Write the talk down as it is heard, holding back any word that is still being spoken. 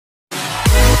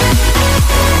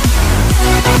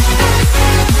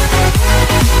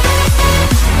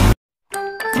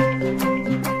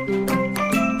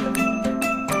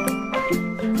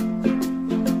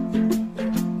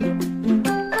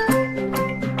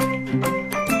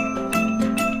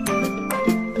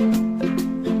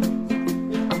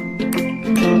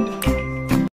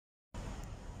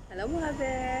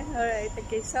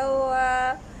Okay, so,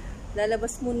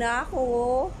 lalabas muna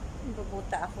ako.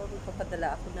 Pupunta ako,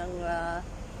 magpapadala ako ng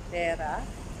pera.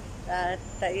 At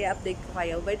i-update ko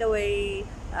kayo. By the way,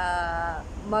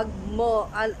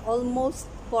 almost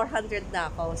 400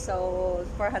 na ako. So,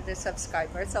 400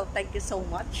 subscribers. So, thank you so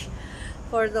much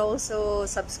for those who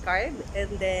subscribe.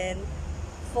 And then,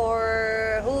 for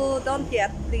who don't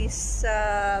yet, please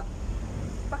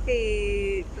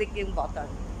paki-click yung button.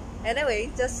 Anyway,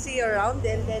 just see you around.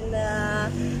 And then,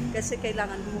 kasi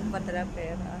kailangan mo padala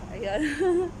pera. Ayan.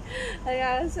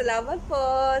 Ayan, salamat po.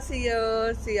 See you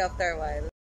after a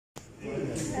while.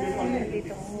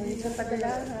 Dito ko sa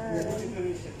Padalahan.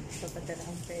 Papadala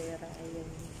ang pera. Ayan.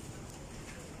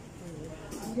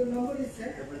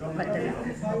 Papadala.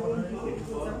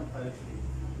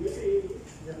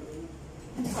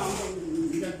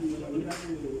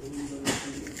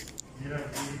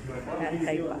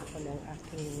 Nantay pa ako ng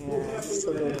aking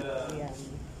sulod. Ayan.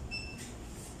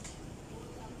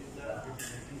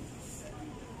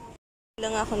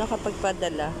 Lang ako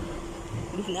nakapagpadala.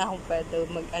 Hindi na ako pwede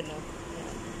mag-ano.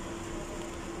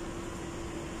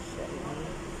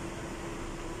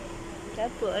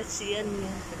 Tapos, yan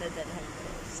yung pinadalahan ko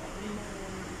sa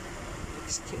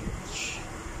exchange.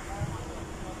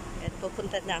 At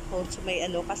pupunta na ako sa may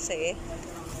ano kasi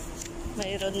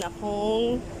mayroon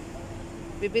akong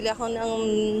bibili ako ng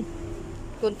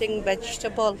kunting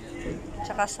vegetable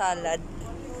tsaka salad.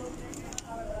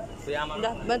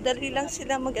 Madali lang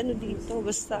sila mag-ano dito.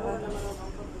 Basta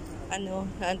ano,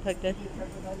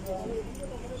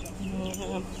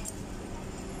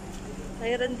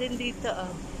 mayroon din dito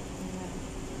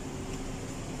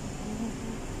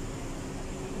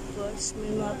tapos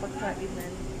may mga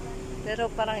pagkainan. Pero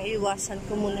parang iwasan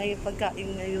ko muna yung pagkain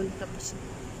ngayon. Tapos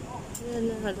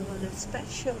yan, halo-halo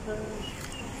special.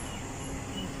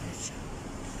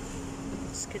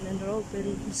 Skin and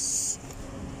Robbins.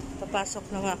 Papasok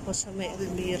na nga ako sa may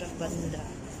Meera banda.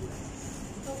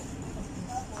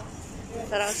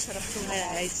 Parang sarap ng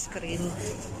ice cream.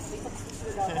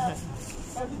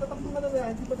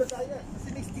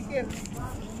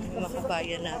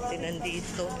 Makabayan natin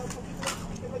nandito.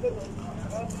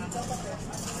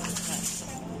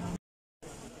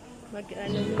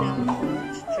 Mag-ano na ako.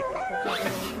 Check ako kung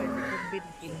anong pwede kong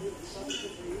bilhin.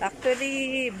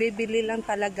 Actually, bibili lang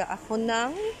talaga ako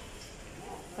ng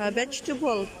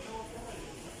vegetable.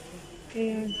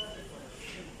 Ayan.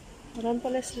 Marami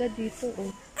pala sila dito.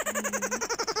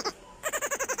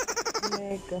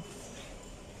 Mega.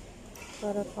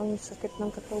 Para pang sakit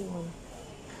ng katawan.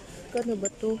 Kano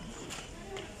ba to?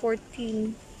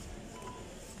 14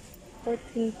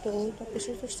 to. Tapos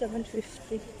ito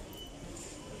 750.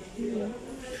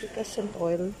 Because and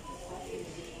oil.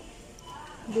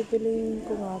 Bibiliin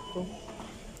ko nga to.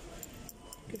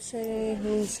 Kasi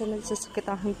minsan nagsasakit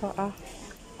aking paa.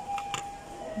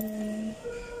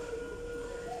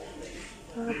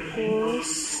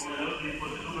 Tapos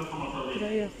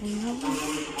try ako na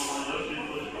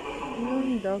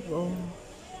yung dog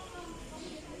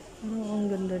ang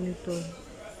ganda nito.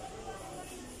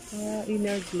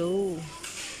 Inner glow.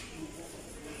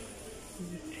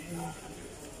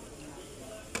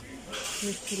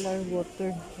 Micellar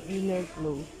water, inner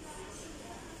glow.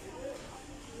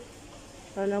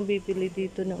 Parang bibili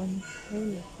dito na ano.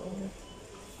 Ay, nako.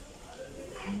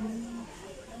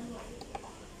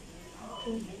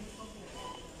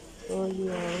 Oh,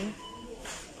 yeah.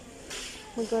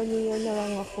 Magkano yan na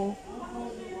lang ako.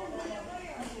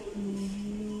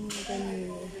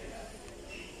 Magkano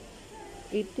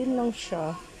 18 lang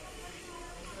siya.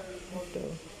 Ito.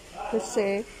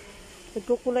 Kasi,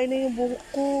 nagkukulay na yung buhok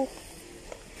ko.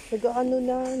 Nag-ano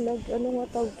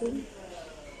nga tawag dun?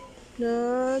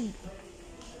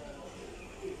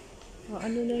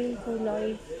 Ano na yung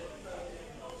kulay.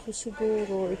 So,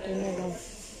 siguro, ito na lang.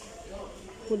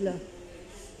 Pula.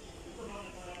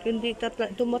 Hindi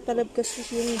tumatalab kasi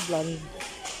yung blonde.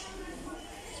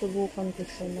 Subukan ko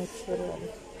sa natural.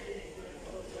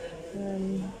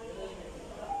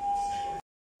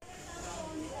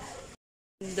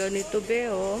 Ganda nito be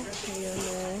ayan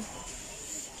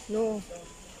no,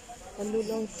 ano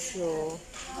lang siya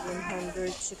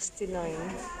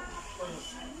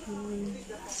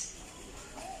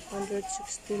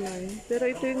 169 pero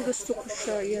ito yung gusto ko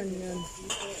siya.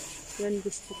 Yan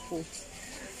gusto ko,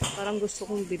 parang gusto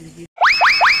kong bilhin.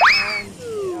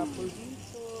 Apple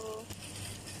dito,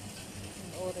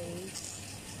 orange,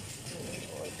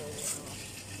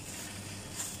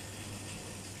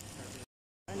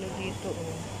 ano dito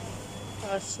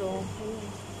kaso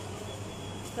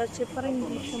kasi parang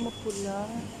hindi siya mapula,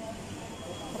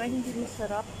 parang hindi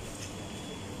masarap.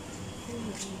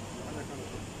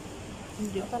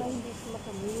 Hindi, parang hindi ko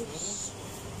matamis.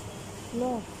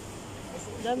 No.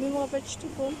 Dami mga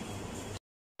vegetable.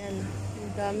 Yan.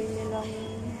 Ang dami nilang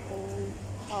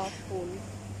apple.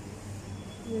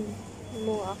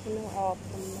 Kumuha ako ng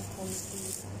apple na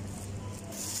konti.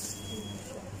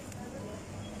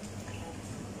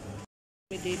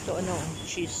 May dito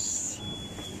cheese.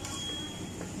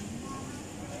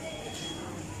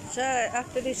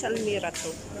 Actually sa Almira to.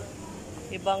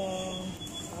 Ibang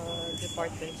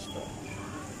department store.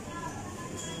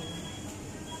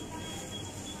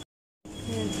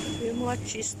 Yan. Yung mga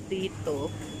cheese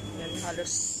dito. Yan,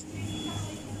 halos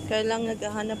kailang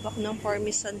naghahanap ako ng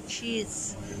parmesan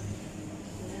cheese. Yan.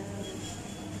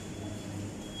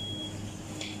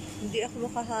 Hindi ako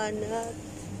makahanap.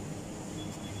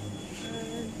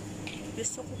 Yan.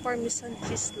 Gusto ko parmesan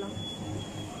cheese lang.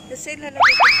 Kasi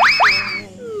lalagay ko dito.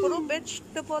 Puro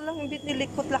vegetable lang binili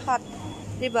ko lahat.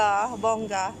 Diba?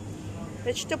 Bongga.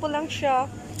 Vegetable lang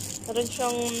siya. Meron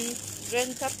siyang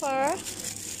green pepper.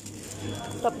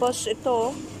 Tapos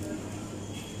ito.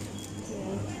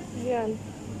 Yan.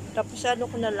 Tapos ano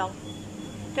ko na lang.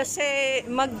 Kasi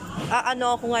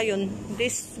ano ako ngayon.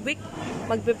 This week,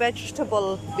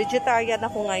 vegetarian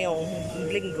ako ngayong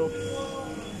linggo.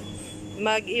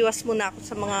 Mag-iwas muna ako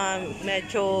sa mga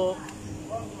medyo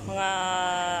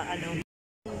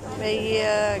may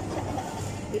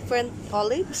different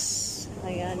olives.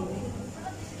 Ayan.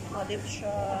 Olive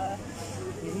siya.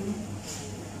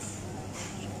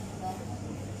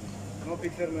 No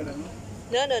picture meron, no?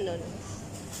 No.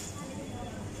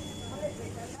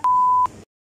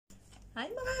 Hi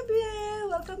mga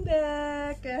bie! Welcome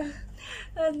back!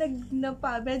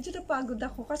 Medyo napagod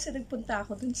ako kasi nagpunta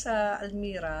ako dun sa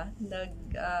Almira.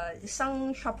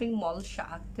 Isang shopping mall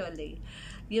siya actually.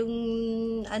 Yung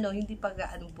hindi pa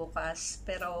gaano bukas,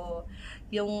 pero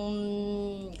yung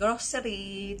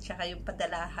grocery tsaka yung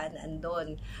padalahan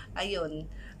andon. Ayun,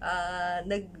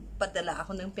 nagpadala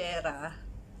ako ng pera.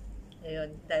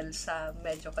 Ayun, dahil sa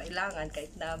medyo kailangan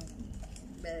kahit na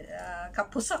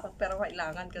kapos ako pero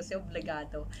kailangan kasi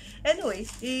obligado. Anyway,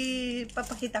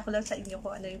 ipapakita ko lang sa inyo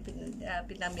kung ano yung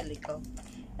pinamili ko.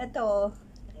 Ito,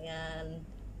 ayan.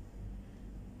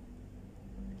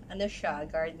 Ano siya,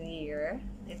 Garnier.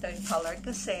 Ito yung color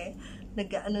kasi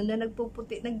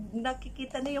nagpuputi,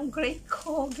 nakikita na yung gray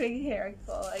hair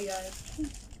ko. Ayan.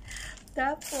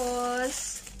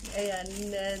 Tapos, ayan,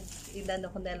 inano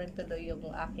ko na lang tuloy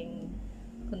yung aking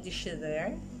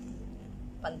conditioner.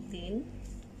 Pantene.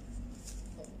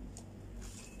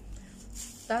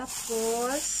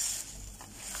 Tapos,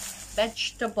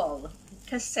 vegetable.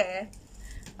 Kasi,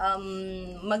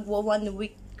 magwa 1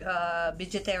 week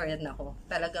vegetarian ako.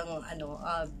 Talagang,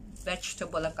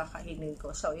 vegetable ang kakainin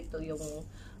ko. So, ito yung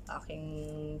aking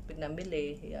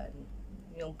pinamili. Yan.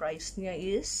 Yung price niya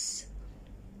is,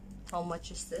 how much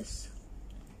is this?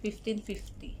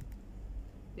 1550.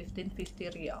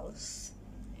 1550 reals.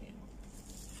 Ayan.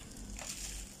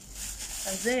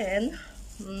 And then,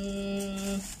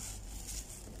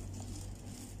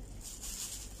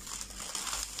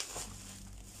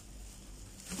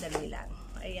 dali lang.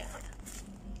 Ayan.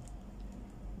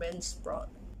 Bean sprout.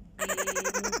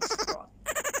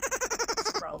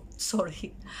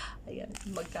 Sorry. Ayan.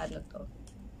 Magkano to?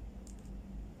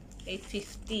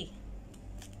 850.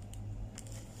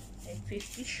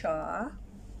 850 siya.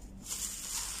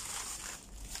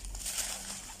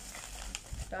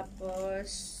 Tapos,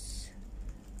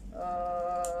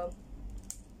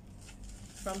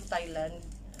 from Thailand.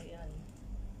 Ayan.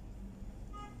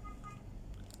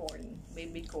 Corn.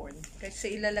 Baby corn.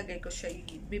 Kasi ilalagay ko siya,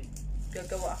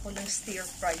 gagawa ako ng stir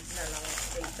fried na lang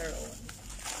later on.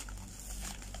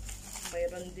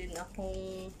 Mayroon din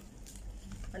akong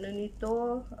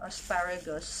nito,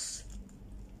 asparagus.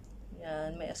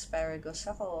 Yan, may asparagus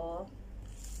ako.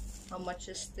 How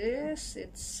much is this?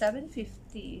 It's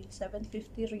 750.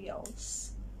 750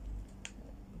 reals.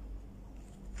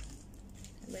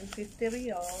 750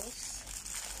 reals.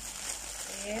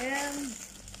 And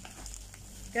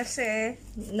kasi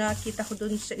nakita ko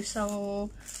dun sa isang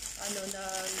na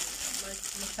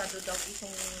masyado daw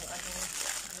itong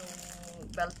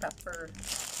bell pepper.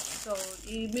 So,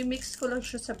 i-mix ko lang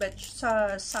siya sa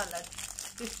salad.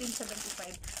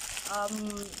 1575.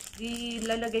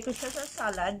 Ilalagay ko siya sa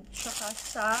salad tsaka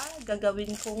sa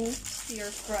gagawin kong stir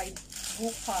fried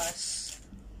bukas.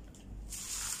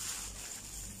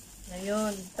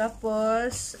 Ngayon,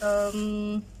 tapos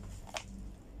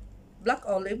black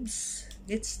olives.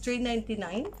 It's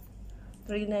 399.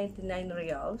 399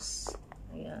 reals.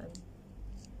 Ayan.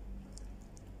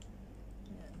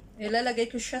 Ayan. Ilalagay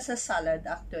ko siya sa salad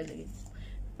actually.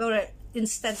 Pero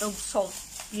instead of salt,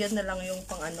 yan na lang yung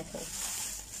pang ko.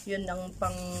 Yun ang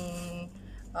pang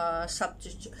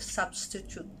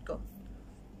substitute ko.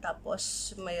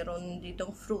 Tapos, mayroon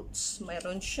ditong fruits.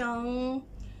 Mayroon siyang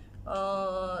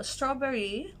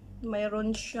strawberry,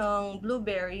 mayroon siyang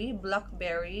blueberry,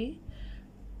 blackberry,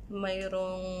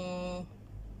 mayroong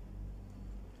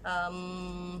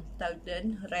tawag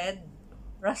din,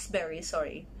 raspberry,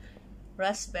 sorry.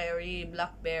 Raspberry,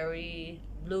 blackberry,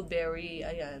 blueberry,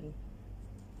 ayan.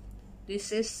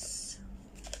 This is,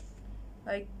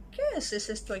 I guess, this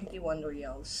is 21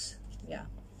 reals. Yeah.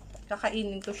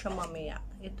 Kakainin ko siya mamaya.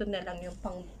 Ito na lang yung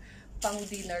pang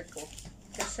dinner ko.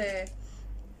 Kasi,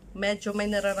 medyo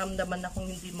may nararamdaman akong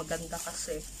hindi maganda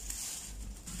kasi.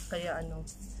 Kaya ano.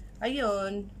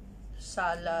 Ayun.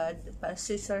 Salad.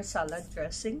 Caesar salad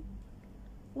dressing.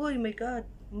 Uy, my God.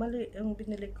 Mali ang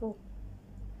binili ko.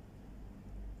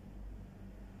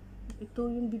 Ito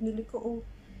yung binili ko, oh.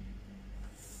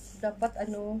 Dapat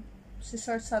ano,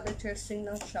 Caesar salad dressing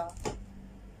lang siya.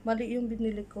 Mali yung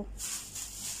binili ko.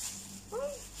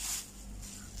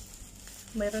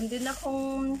 Mayroon din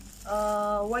akong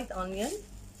white onion.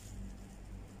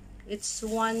 It's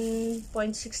 1.66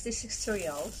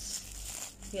 reals.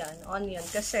 Yan, onion.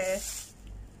 Kasi,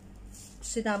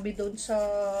 sinabi doon sa,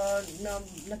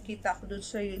 nakita ko doon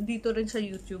sa, dito rin sa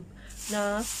YouTube,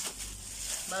 na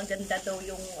maganda daw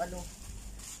yung, ano,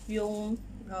 yung,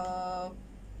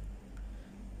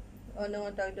 ano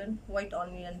nga tawag doon? White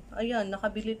onion. Ayan,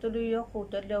 nakabili tuloy ako.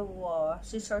 Dalawa.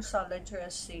 Caesar salad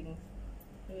dressing.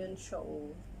 Ayan siya,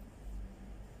 oh.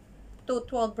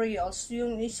 12 reals.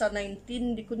 Yung isa,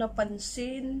 19. Hindi ko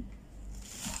napansin.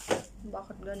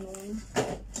 Bakit ganun?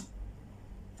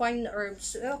 Fine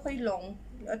herbs. Okay lang.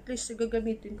 At least,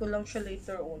 gagamitin ko lang siya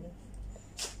later on.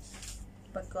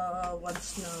 Pagka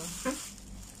once na.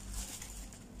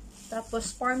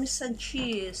 Tapos, Parmesan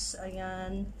cheese.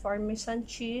 Ayan. Parmesan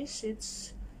cheese.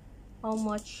 It's how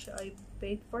much I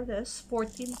paid for this?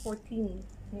 14.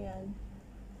 Ayan.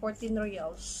 14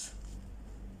 reals.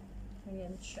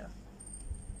 Ayan siya.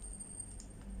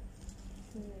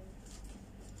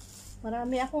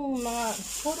 Marami akong mga,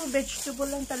 puro vegetable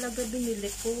lang talaga binili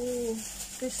ko.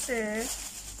 Kasi,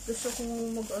 gusto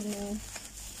kong mag-ano.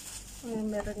 Ayan,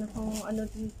 meron akong ano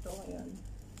dito. Ayan.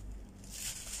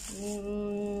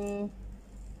 12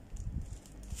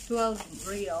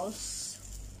 reals.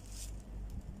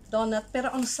 Donut. Pero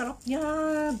ang sarap niya,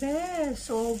 be.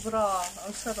 Sobra.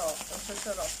 Ang sarap. Ang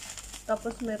sarap.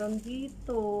 Tapos meron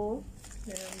dito.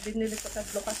 Ayan, binili ko 3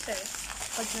 kasi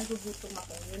pag nagugutom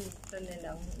ako, yun ito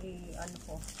nilang ano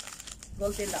ko.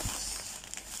 Goldilocks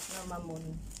na mamon.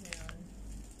 Ayan.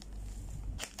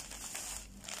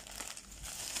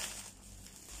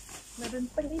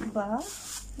 Meron pa iba.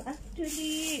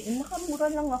 Actually, nakamura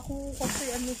lang ako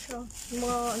kasi ano siya.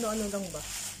 Mga ano-ano lang ba.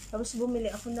 Tapos bumili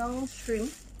ako ng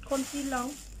shrimp. Konti lang.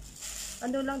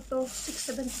 Ano lang to?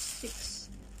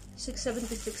 676.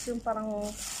 676 yung parang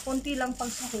konti lang, pang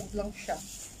sahog lang siya.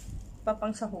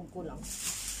 Papang sahog ko lang.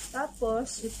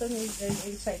 Tapos, ito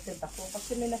excited ako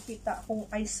kasi may nakita akong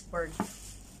iceberg.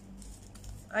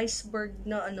 Iceberg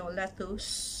na ano,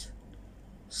 lettuce.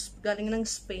 Galing ng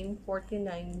Spain,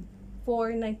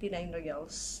 499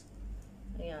 reals.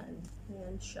 Ayan.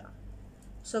 Ayan siya.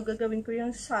 So, gagawin ko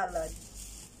yung salad.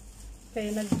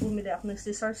 Kaya nagbumili ako ng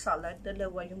Caesar salad.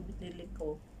 Dalawa yung binili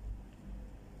ko.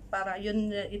 Para yun,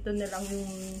 ito na lang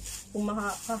yung kung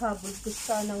makahabol ko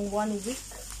siya ng 1 week.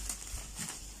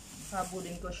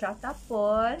 Habulin ko siya.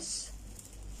 Tapos,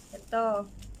 ito.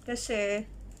 Kasi,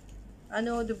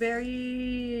 ano, the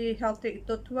very healthy.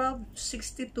 Ito,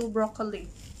 1262 broccoli.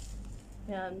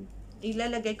 Yan.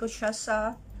 Ilalagay ko siya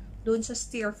sa, doon sa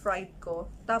stir fried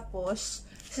ko. Tapos,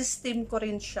 steam ko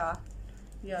rin siya.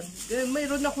 Yan.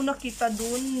 Mayroon ako nakita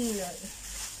doon.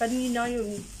 Kanina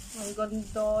yung, ang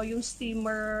ganda, yung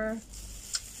steamer.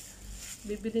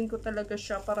 Bibilin ko talaga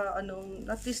siya para anong,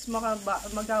 at least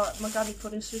magamit ko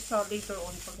rin siya later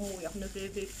on pag umuwi ako ng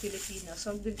Pilipinas.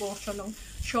 So, hindi ko siya ng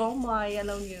siomay,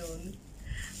 alam yun.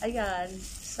 Ayan.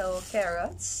 So,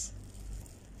 carrots.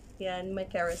 Yan, may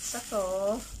carrots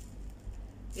ako.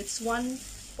 It's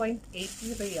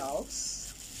 1.80 reals.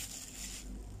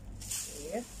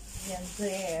 Okay. Yan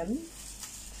din.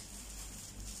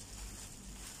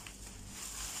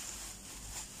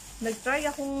 Nag-try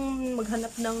akong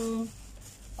maghanap ng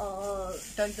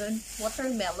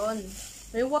watermelon.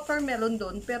 May watermelon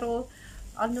doon, pero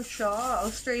ano siya,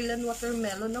 Australian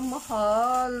watermelon, ang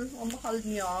mahal. Ang mahal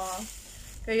niya.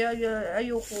 Kaya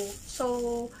ayoko. So,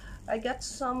 I got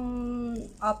some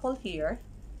apple here.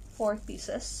 4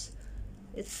 pieces.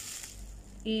 It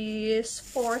is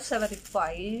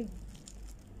 475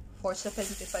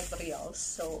 reals.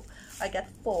 So, I got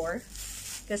 4.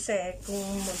 Kasi kung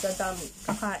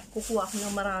kukuha ako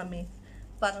ng marami,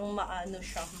 parang maano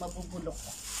siya, mabubulok.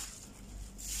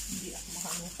 Hindi ako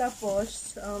makano.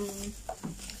 Tapos,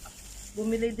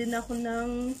 bumili din ako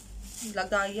ng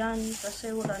lagayan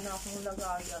kasi wala na akong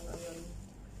lagayan. Ayun.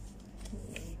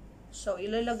 So,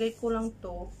 ilalagay ko lang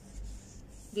to.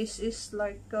 This is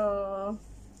like 21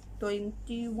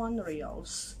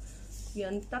 reals.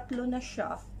 Yan, 3 na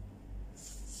siya.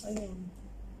 Ayun.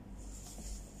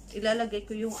 Ilalagay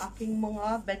ko yung aking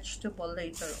mga vegetable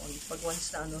later on. Pag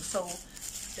once na ano. So,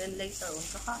 then later on,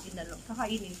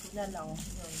 kakainin ko na lang.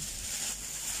 Yun.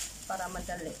 Para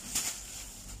madali.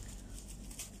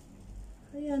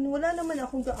 Ayan, wala naman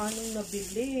akong gaanong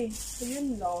nabili.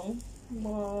 Ayun lang.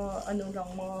 Mga, ano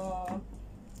lang, mga,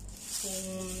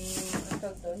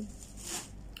 doon.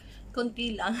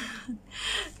 Konti lang.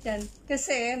 Yan.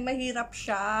 Kasi, mahirap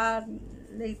siya.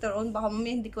 Later on, baka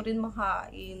hindi ko rin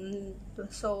makain.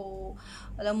 So,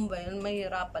 alam mo ba yun,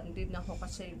 mahirapan din ako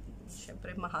kasi,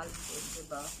 syempre, mahal din,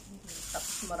 diba?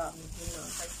 Tapos marami din na,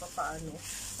 kahit pa paano.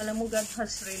 Alam mo, God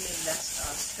has really blessed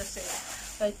us. Kasi,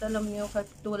 kahit alam niyo, kahit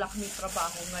wala kaming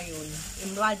trabaho ngayon,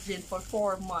 imagine, for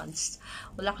 4 months,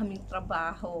 wala kaming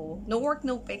trabaho. No work,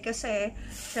 no pay. Kasi,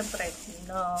 syempre,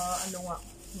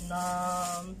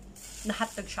 lahat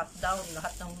nag-shutdown.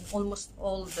 Lahat ng, almost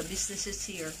all the businesses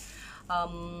here,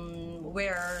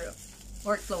 were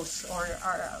closed or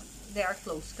they are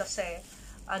closed kasi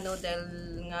dahil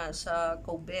nga sa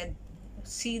COVID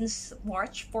since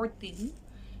March 14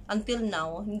 until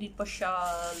now hindi pa siya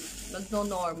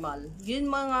nagno-normal. Yun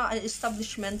mga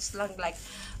establishments lang like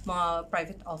mga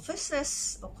private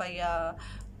offices o kaya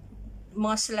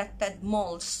mga selected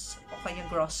malls o kaya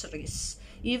groceries.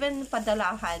 Even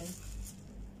Padalahan,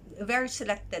 very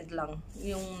selected lang.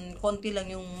 Yung konti lang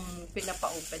yung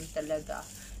pinapa-open talaga.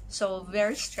 So,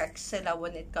 very strict sila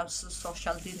when it comes to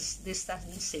social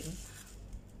distancing.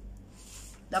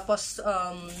 Tapos,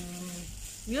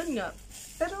 yun nga.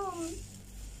 Pero,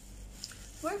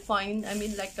 we're fine. I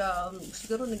mean, like,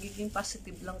 siguro nagiging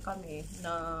positive lang kami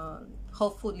na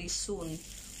hopefully soon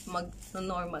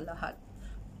mag-normal lahat.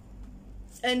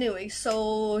 Anyway, so,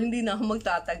 hindi na ako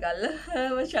magtatagal.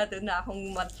 Masyado na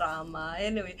akong matrama.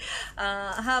 Anyway,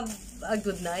 have a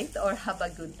good night or have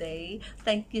a good day.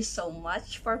 Thank you so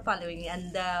much for following. And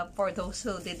for those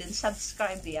who didn't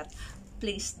subscribe yet,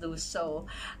 please do so.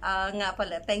 Nga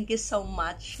pala, thank you so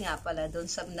much nga pala doon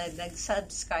sa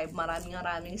nag-subscribe.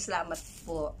 Maraming salamat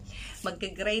po.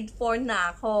 Magka-grade 4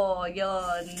 na ako.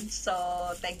 Yon. So,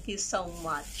 thank you so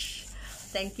much.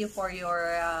 Thank you for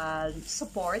your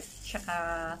support.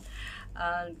 Tsaka,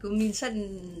 kung minsan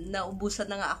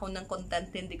naubusan na nga ako ng content,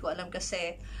 hindi ko alam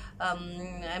kasi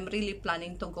I'm really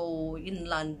planning to go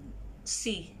inland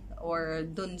sea or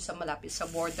dun sa malapit sa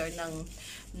border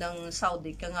ng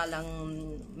Saudi. Kaya nga lang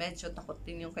medyo takot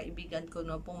din yung kaibigan ko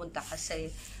na pumunta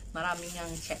kasi maraming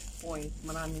ang checkpoint,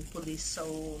 maraming police, so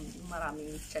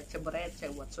maraming cheche-breche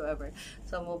whatsoever.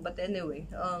 So, but anyway,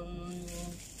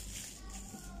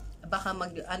 baka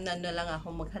maghanap na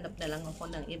lang ako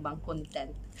ng ibang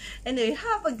content. Anyway,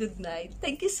 have a good night.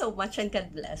 Thank you so much and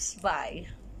God bless. Bye.